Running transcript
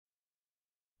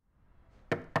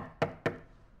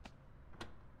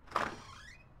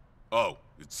Oh,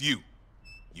 it's you.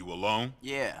 You alone?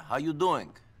 Yeah, how you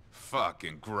doing?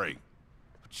 Fucking great.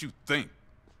 What you think?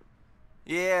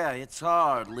 Yeah, it's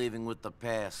hard living with the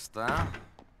past, huh?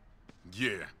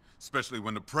 Yeah, especially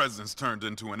when the president's turned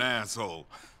into an asshole.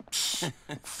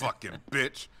 Fucking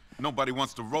bitch. Nobody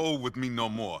wants to roll with me no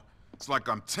more. It's like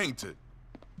I'm tainted.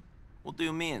 What do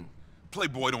you mean?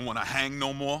 Playboy don't want to hang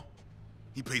no more.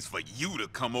 He pays for you to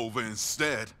come over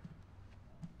instead.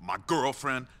 My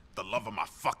girlfriend, the love of my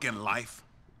fucking life.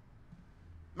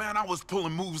 Man, I was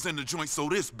pulling moves in the joint so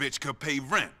this bitch could pay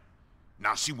rent.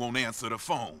 Now she won't answer the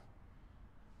phone.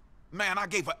 Man, I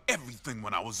gave her everything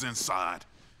when I was inside.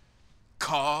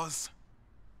 Cars,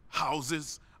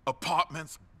 houses,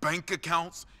 apartments, bank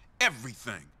accounts,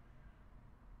 everything.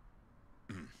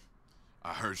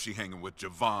 I heard she hanging with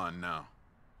Javon now.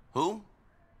 Who?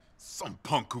 Some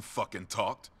punk who fucking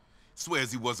talked.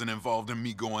 Swears he wasn't involved in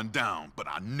me going down, but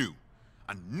I knew.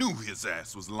 I knew his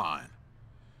ass was lying.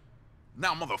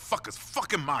 Now motherfuckers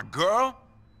fucking my girl?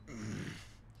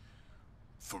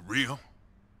 For real?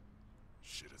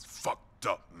 Shit is fucked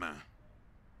up, man.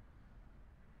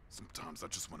 Sometimes I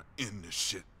just want to end this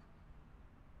shit.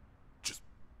 Just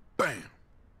bam.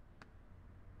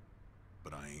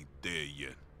 But I ain't there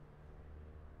yet.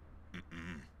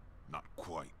 Not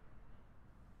quite.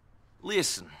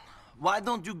 Listen, why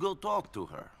don't you go talk to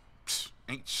her?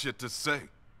 Ain't shit to say.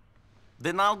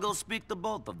 Then I'll go speak to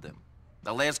both of them.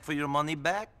 They'll ask for your money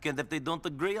back, and if they don't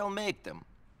agree, I'll make them.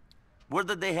 Where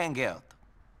did they hang out?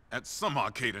 At some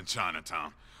arcade in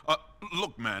Chinatown.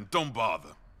 Look, man, don't bother.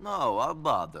 No, I'll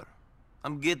bother.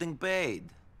 I'm getting paid.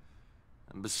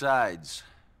 And besides,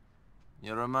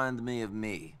 you remind me of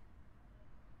me.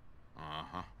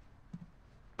 Uh-huh.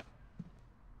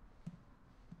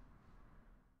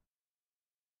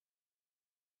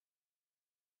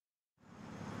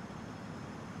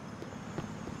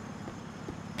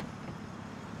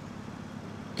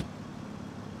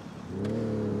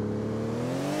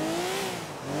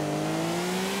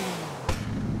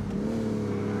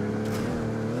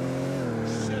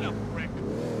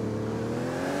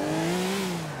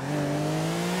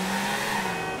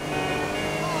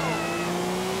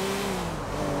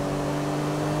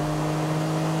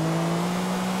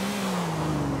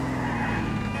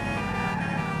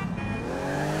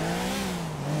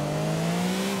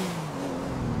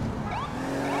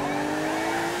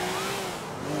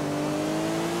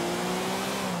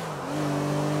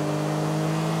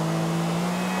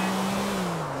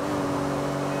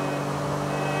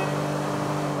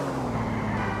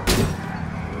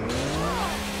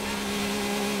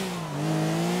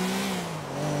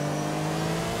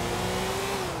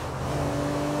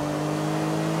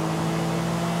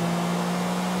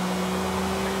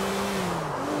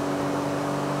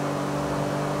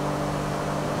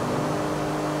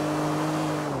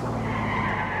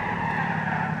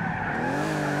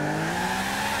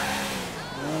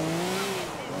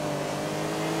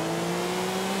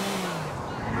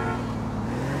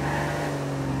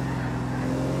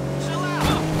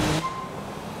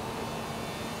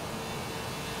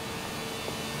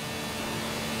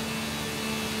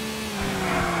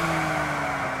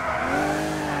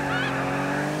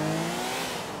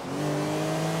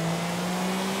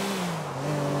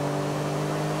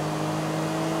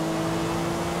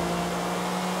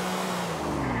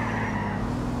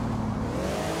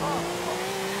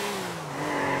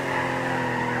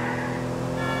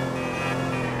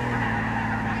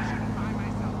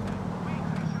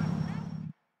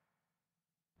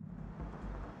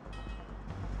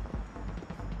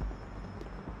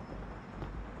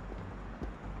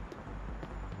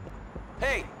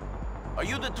 Hey, are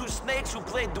you the two snakes who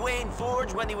played Dwayne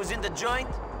Forge when he was in the joint?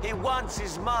 He wants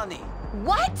his money.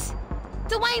 What?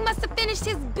 Dwayne must have finished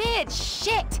his bid.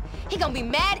 Shit! He gonna be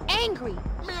mad angry.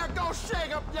 Man, go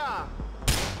shake up, y'all!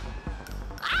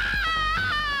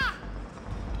 Ah!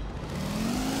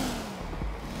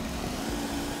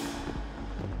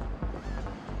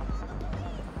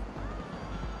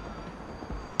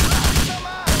 He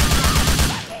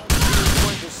was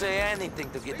going to say anything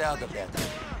to get out of that.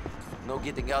 No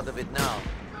getting out of it now.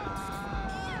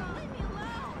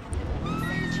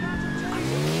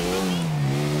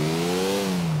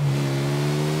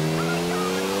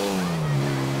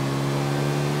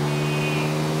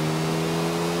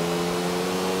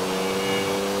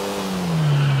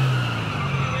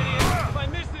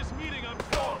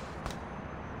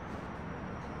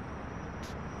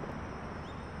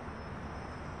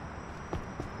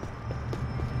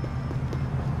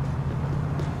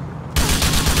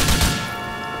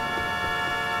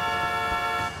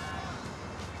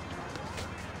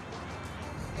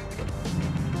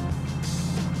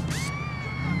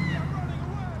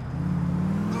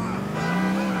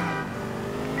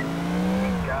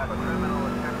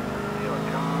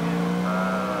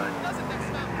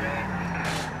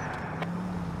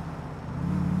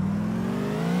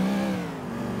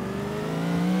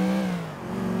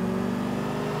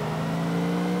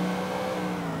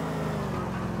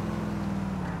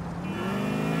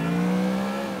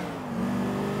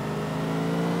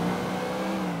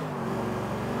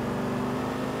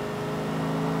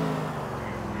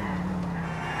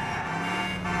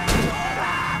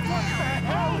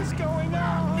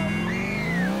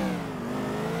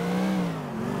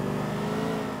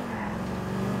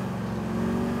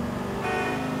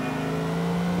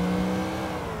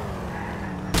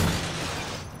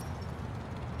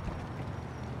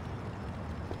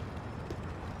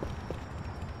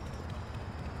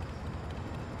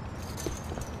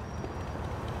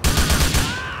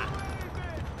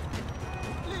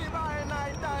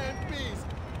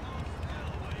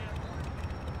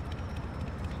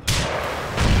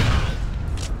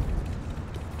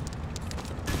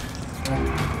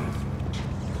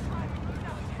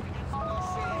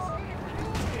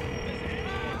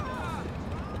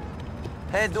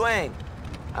 Hey, Dwayne.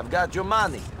 I've got your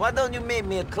money. Why don't you make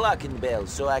me a clocking bell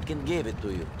so I can give it to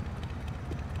you?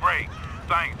 Great.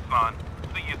 Thanks, son.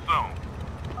 See you soon.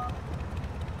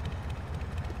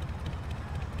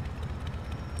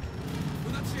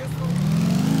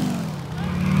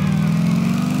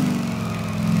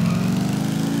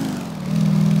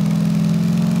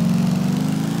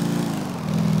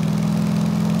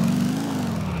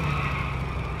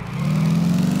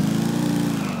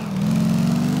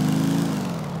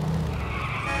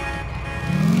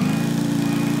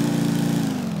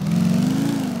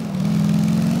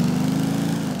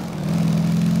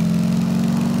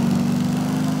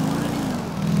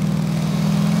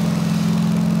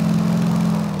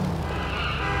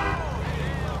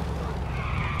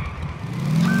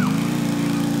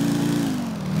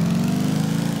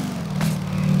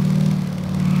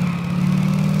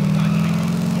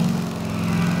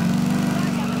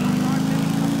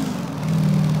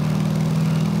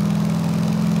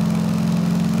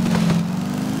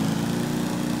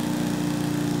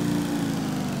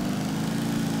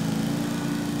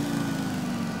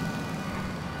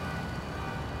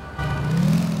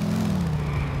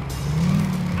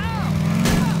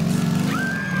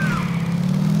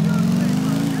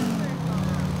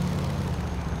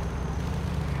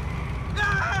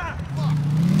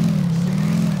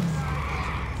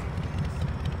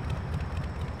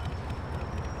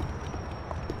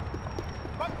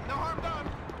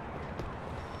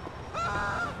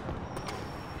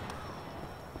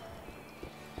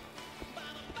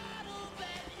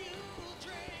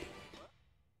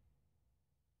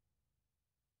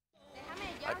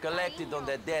 I collected on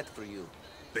that debt for you.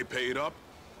 They paid up?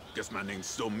 Guess my name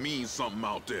still means something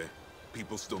out there.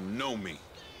 People still know me.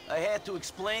 I had to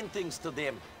explain things to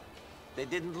them. They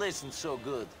didn't listen so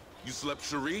good. You slept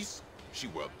Charisse? She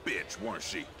was a bitch, weren't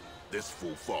she? This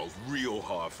fool falls real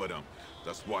hard for them.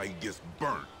 That's why he gets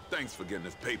burnt. Thanks for getting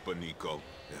his paper, Niko.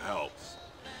 It helps.